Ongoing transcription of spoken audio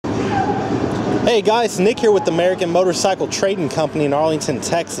Hey guys, Nick here with the American Motorcycle Trading Company in Arlington,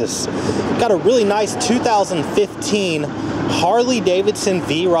 Texas. Got a really nice 2015 Harley Davidson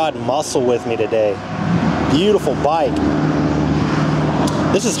V-Rod Muscle with me today. Beautiful bike.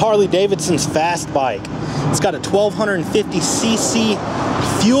 This is Harley Davidson's fast bike. It's got a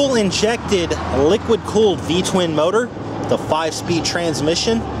 1250cc fuel-injected, liquid-cooled V-twin motor with a 5-speed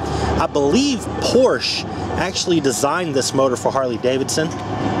transmission. I believe Porsche actually designed this motor for Harley Davidson.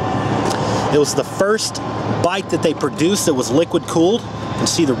 It was the first bike that they produced that was liquid cooled. You can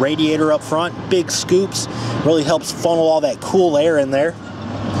see the radiator up front, big scoops, really helps funnel all that cool air in there.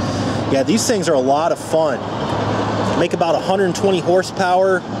 Yeah, these things are a lot of fun. Make about 120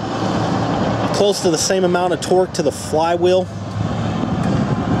 horsepower, close to the same amount of torque to the flywheel.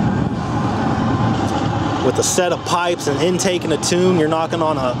 With a set of pipes, an intake and a tune, you're knocking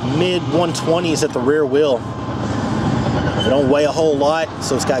on a mid 120s at the rear wheel. They don't weigh a whole lot,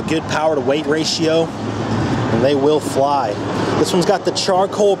 so it's got good power to weight ratio, and they will fly. This one's got the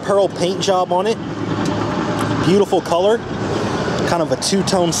charcoal pearl paint job on it. Beautiful color. Kind of a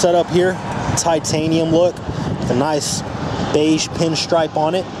two-tone setup here. Titanium look with a nice beige pinstripe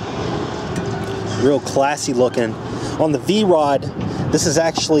on it. Real classy looking. On the V-Rod, this is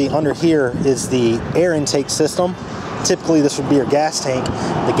actually under here is the air intake system. Typically this would be your gas tank.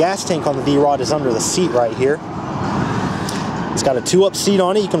 The gas tank on the V-Rod is under the seat right here. It's got a 2-up seat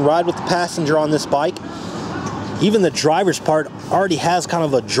on it. You can ride with the passenger on this bike. Even the driver's part already has kind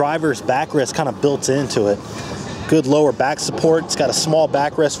of a driver's backrest kind of built into it. Good lower back support. It's got a small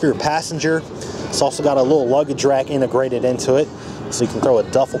backrest for your passenger. It's also got a little luggage rack integrated into it, so you can throw a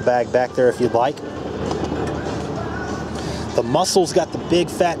duffel bag back there if you'd like. The Muscle's got the big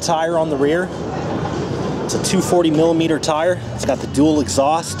fat tire on the rear. It's a 240mm tire. It's got the dual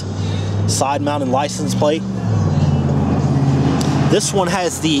exhaust, side mounted license plate. This one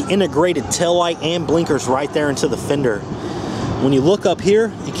has the integrated taillight and blinkers right there into the fender. When you look up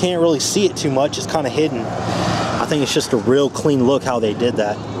here, you can't really see it too much. It's kind of hidden. I think it's just a real clean look how they did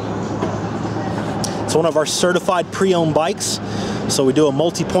that. It's one of our certified pre-owned bikes, so we do a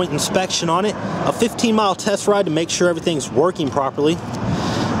multi-point inspection on it, a 15-mile test ride to make sure everything's working properly.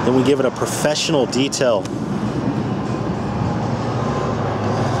 Then we give it a professional detail.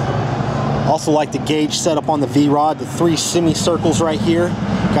 Also like the gauge setup on the V-Rod, the 3 semicircles right here.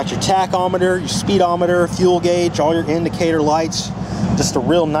 Got your tachometer, your speedometer, fuel gauge, all your indicator lights. Just a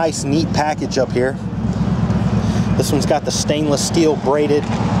real nice, neat package up here. This one's got the stainless steel braided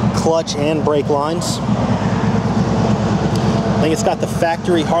clutch and brake lines. I think it's got the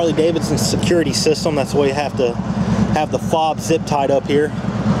factory Harley Davidson security system. That's why you have to have the fob zip tied up here.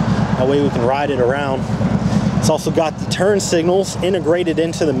 That way we can ride it around. It's also got the turn signals integrated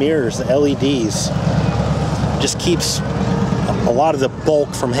into the mirrors, the LEDs. Just keeps a lot of the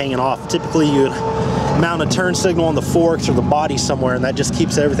bulk from hanging off. Typically you would mount a turn signal on the forks or the body somewhere, and that just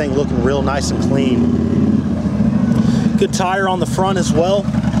keeps everything looking real nice and clean. Good tire on the front as well.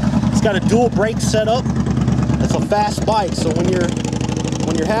 It's got a dual brake setup. It's a fast bike, so when you're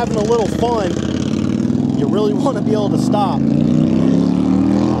having a little fun, you really want to be able to stop.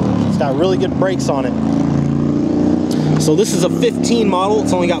 It's got really good brakes on it. So this is a 15 model.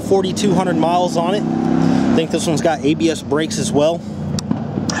 It's only got 4,200 miles on it. I think this one's got ABS brakes as well.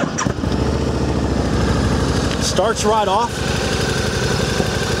 Starts right off.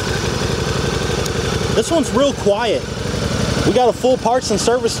 This one's real quiet. We got a full parts and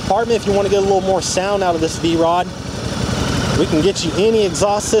service department if you want to get a little more sound out of this V-Rod. We can get you any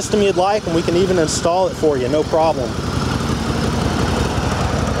exhaust system you'd like, and we can even install it for you, no problem.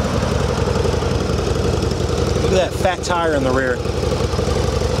 Look at that fat tire in the rear.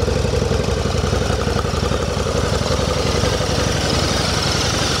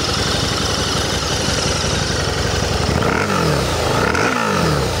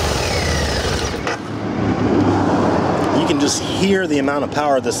 You can just hear the amount of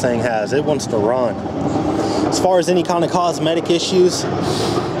power this thing has. It wants to run. As far as any kind of cosmetic issues,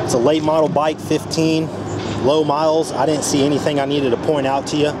 it's a late model bike, 15, low miles. I didn't see anything I needed to point out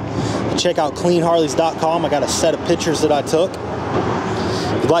to you. Check out cleanharleys.com. I got a set of pictures that I took.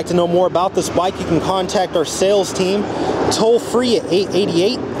 If you'd like to know more about this bike, you can contact our sales team toll free at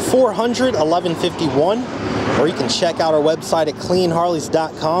 888-400-1151, or you can check out our website at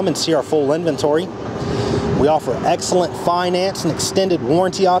cleanharleys.com and see our full inventory. We offer excellent finance and extended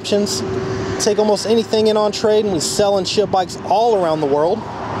warranty options. Take almost anything in on trade, and we sell and ship bikes all around the world,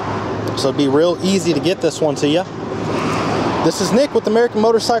 so it'd be real easy to get this one to you. This is Nick with American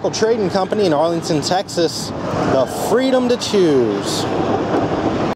Motorcycle Trading Company in Arlington, Texas. The freedom to choose.